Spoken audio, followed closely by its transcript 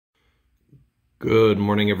Good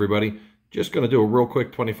morning, everybody. Just going to do a real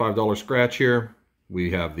quick $25 scratch here. We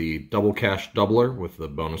have the double cash doubler with the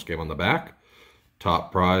bonus game on the back.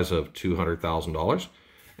 Top prize of $200,000.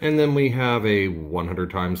 And then we have a 100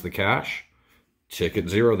 times the cash. Ticket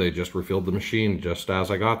 0. They just refilled the machine just as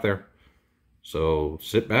I got there. So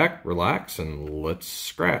sit back, relax, and let's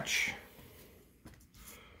scratch.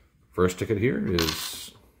 First ticket here is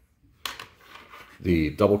the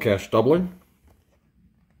double cash doubler.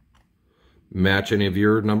 Match any of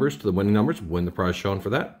your numbers to the winning numbers, win the prize shown for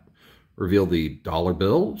that. Reveal the dollar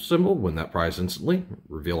bill symbol, win that prize instantly.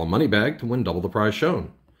 Reveal a money bag to win double the prize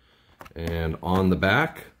shown. And on the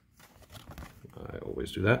back, I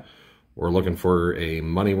always do that, we're looking for a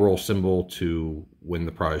money roll symbol to win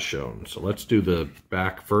the prize shown. So let's do the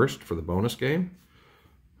back first for the bonus game.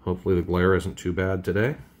 Hopefully the glare isn't too bad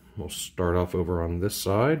today. We'll start off over on this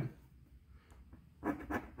side.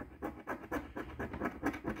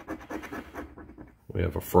 We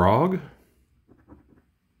have a frog,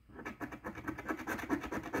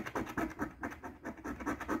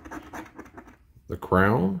 the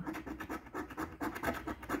crown,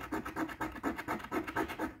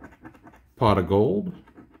 pot of gold,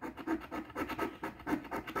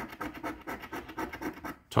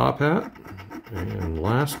 top hat, and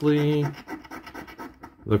lastly,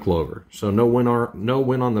 the clover. So no win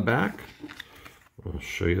on the back. I'll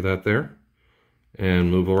show you that there.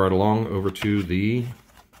 And move right along over to the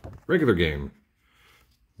regular game.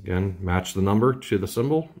 Again, match the number to the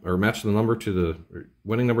symbol, or match the number to the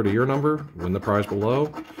winning number to your number, win the prize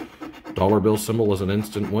below. Dollar bill symbol is an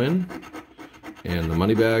instant win, and the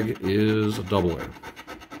money bag is a doubler.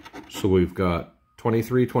 So we've got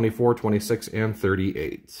 23, 24, 26, and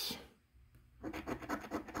 38.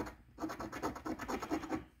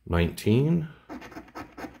 19,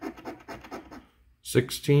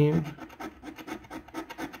 16,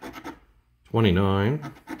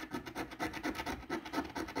 29,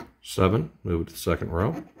 7, move to the second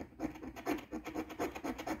row,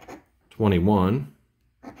 21,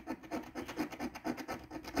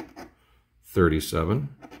 37,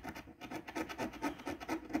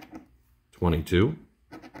 22,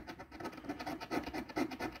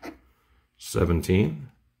 17,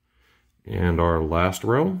 and our last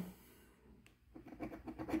row,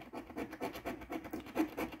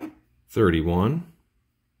 31,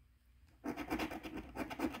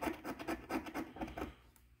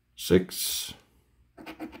 6,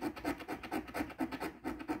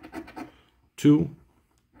 2,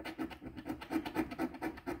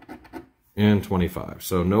 and 25.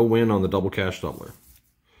 So no win on the double cash doubler.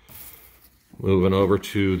 Moving over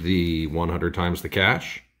to the 100 times the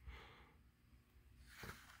cash.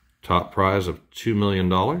 Top prize of $2 million.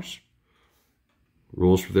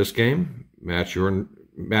 Rules for this game: match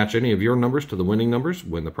any of your numbers to the winning numbers,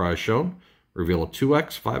 win the prize shown. Reveal a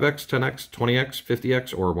 2x, 5x, 10x, 20x,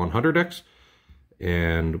 50x, or 100x,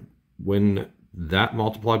 and win that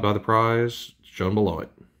multiplied by the prize shown below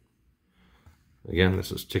it. Again,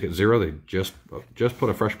 this is ticket 0. They just put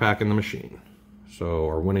a fresh pack in the machine. So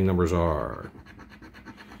our winning numbers are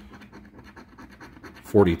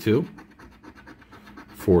 42,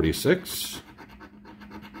 46,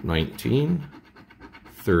 19,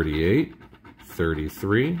 38,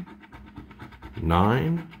 33,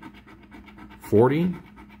 9, 40,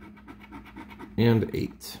 and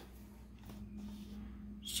 8.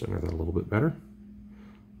 Center that a little bit better.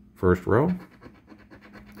 First row,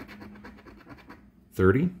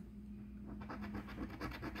 30,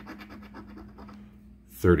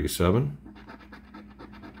 37,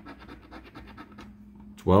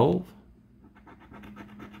 12,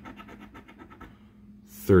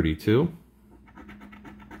 32,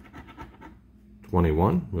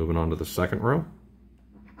 21, moving on to the second row,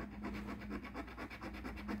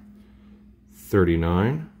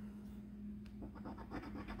 39,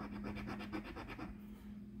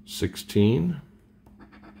 16,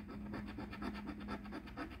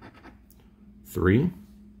 3,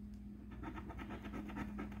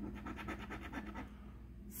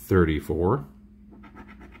 34,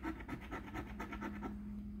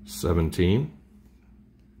 17,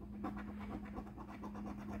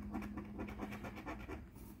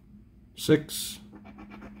 6,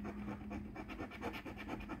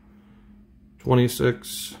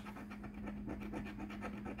 26,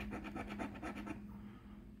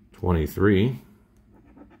 23,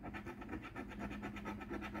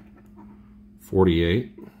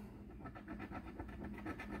 48,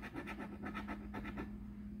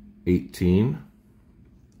 18,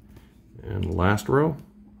 and last row,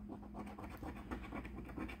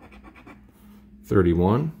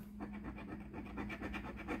 31,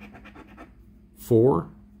 4,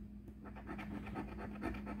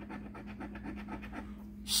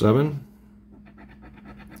 7,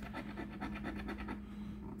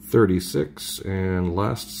 36, and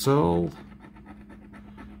last cell,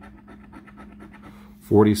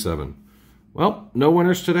 47. Well, no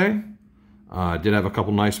winners today. I did have a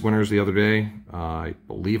couple nice winners the other day. I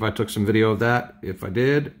believe I took some video of that. If I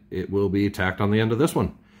did, it will be tacked on the end of this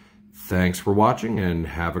one. Thanks for watching and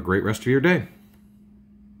have a great rest of your day.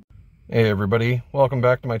 Hey everybody, welcome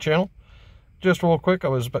back to my channel. Just real quick, I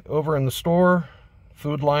was over in the store,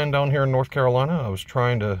 Food Lion down here in North Carolina. I was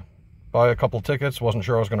trying to buy a couple tickets, wasn't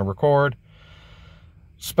sure I was going to record.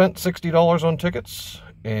 Spent $60 on tickets,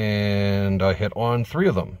 and I hit on 3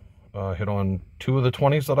 of them. Hit on 2 of the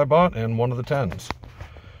 20s that I bought and 1 of the 10s.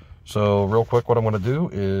 So real quick, what I'm going to do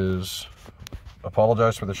is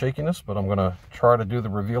apologize for the shakiness, but I'm going to try to do the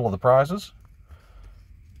reveal of the prizes.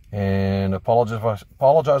 And apologize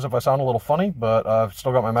if I sound a little funny, but I've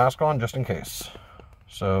still got my mask on just in case.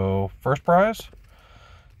 So first prize,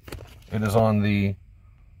 it is on the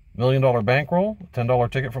 $1 Million Bankroll,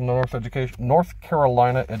 $10 ticket from the North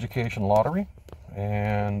Carolina Education Lottery.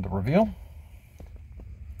 And the reveal.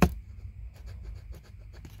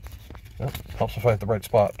 Yep, helps if I hit the right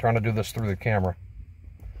spot. Trying to do this through the camera.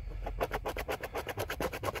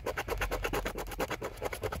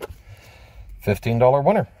 $15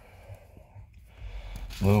 winner.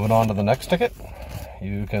 Moving on to the next ticket.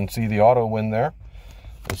 You can see the auto win there.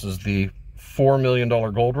 This is the $4 Million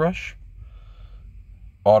Gold Rush.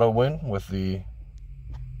 Auto win with the...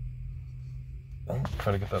 I'll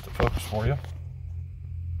try to get that to focus for you.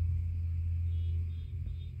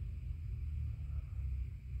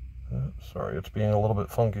 Sorry, it's being a little bit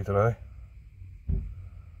funky today.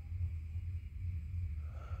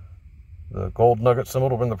 The gold nugget symbol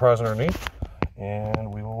will win the prize underneath,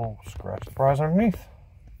 and we will scratch the prize underneath.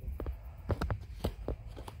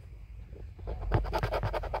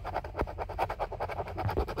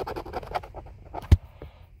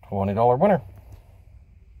 $20 winner.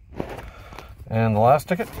 And the last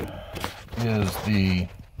ticket is the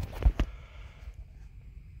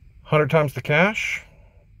 100 times the cash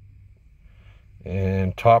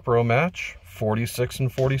and top row match, 46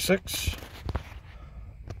 and 46.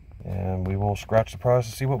 And we will scratch the prize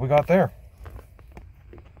to see what we got there.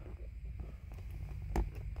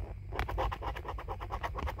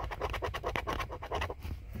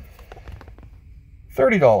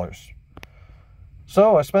 $30.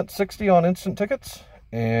 So I spent $60 on instant tickets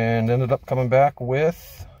and ended up coming back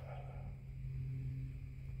with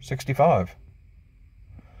 $65.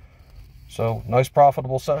 So nice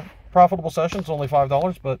profitable sessions, only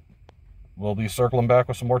 $5, but we'll be circling back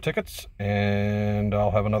with some more tickets, and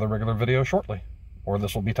I'll have another regular video shortly, or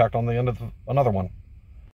this will be tacked on the end of another one.